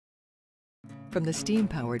From the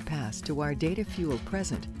steam-powered past to our data-fueled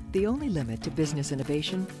present, the only limit to business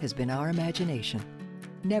innovation has been our imagination.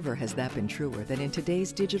 Never has that been truer than in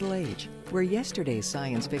today's digital age, where yesterday's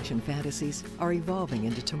science fiction fantasies are evolving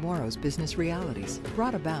into tomorrow's business realities,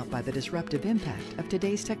 brought about by the disruptive impact of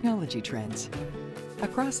today's technology trends.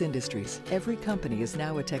 Across industries, every company is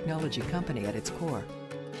now a technology company at its core.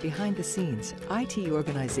 Behind the scenes, IT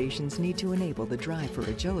organizations need to enable the drive for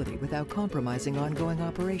agility without compromising ongoing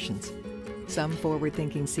operations. Some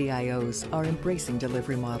forward-thinking CIOs are embracing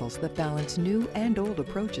delivery models that balance new and old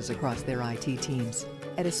approaches across their IT teams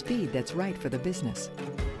at a speed that's right for the business.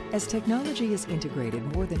 As technology is integrated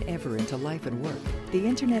more than ever into life and work, the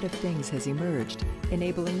Internet of Things has emerged,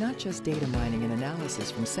 enabling not just data mining and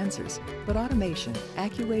analysis from sensors, but automation,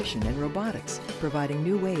 actuation, and robotics, providing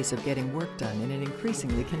new ways of getting work done in an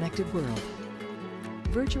increasingly connected world.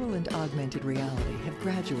 Virtual and augmented reality have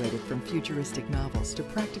graduated from futuristic novels to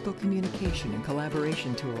practical communication and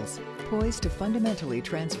collaboration tools, poised to fundamentally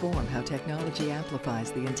transform how technology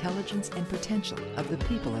amplifies the intelligence and potential of the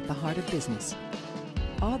people at the heart of business.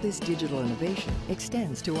 All this digital innovation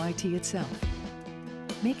extends to IT itself.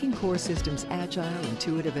 Making core systems agile,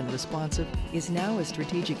 intuitive, and responsive is now a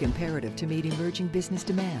strategic imperative to meet emerging business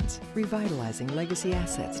demands, revitalizing legacy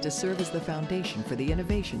assets to serve as the foundation for the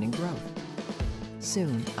innovation and growth.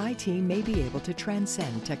 Soon, IT may be able to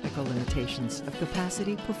transcend technical limitations of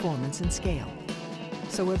capacity, performance, and scale.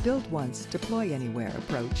 So a build once, deploy anywhere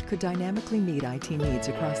approach could dynamically meet IT needs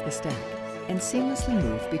across the stack and seamlessly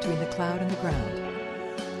move between the cloud and the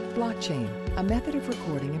ground. Blockchain, a method of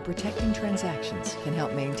recording and protecting transactions, can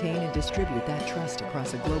help maintain and distribute that trust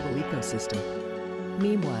across a global ecosystem.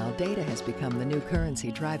 Meanwhile, data has become the new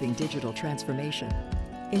currency driving digital transformation.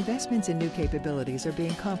 Investments in new capabilities are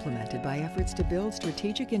being complemented by efforts to build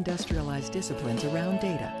strategic industrialized disciplines around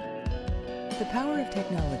data. The power of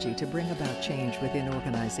technology to bring about change within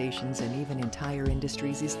organizations and even entire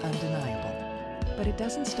industries is undeniable. But it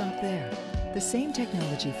doesn't stop there. The same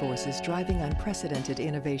technology forces driving unprecedented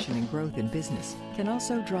innovation and growth in business can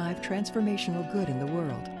also drive transformational good in the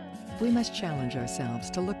world. We must challenge ourselves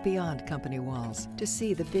to look beyond company walls to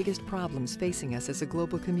see the biggest problems facing us as a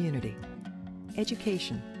global community.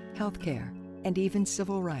 Education, healthcare, and even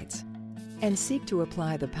civil rights, and seek to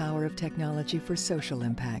apply the power of technology for social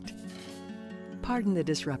impact. Pardon the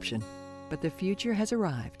disruption, but the future has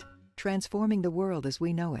arrived, transforming the world as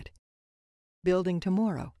we know it. Building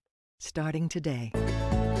tomorrow, starting today.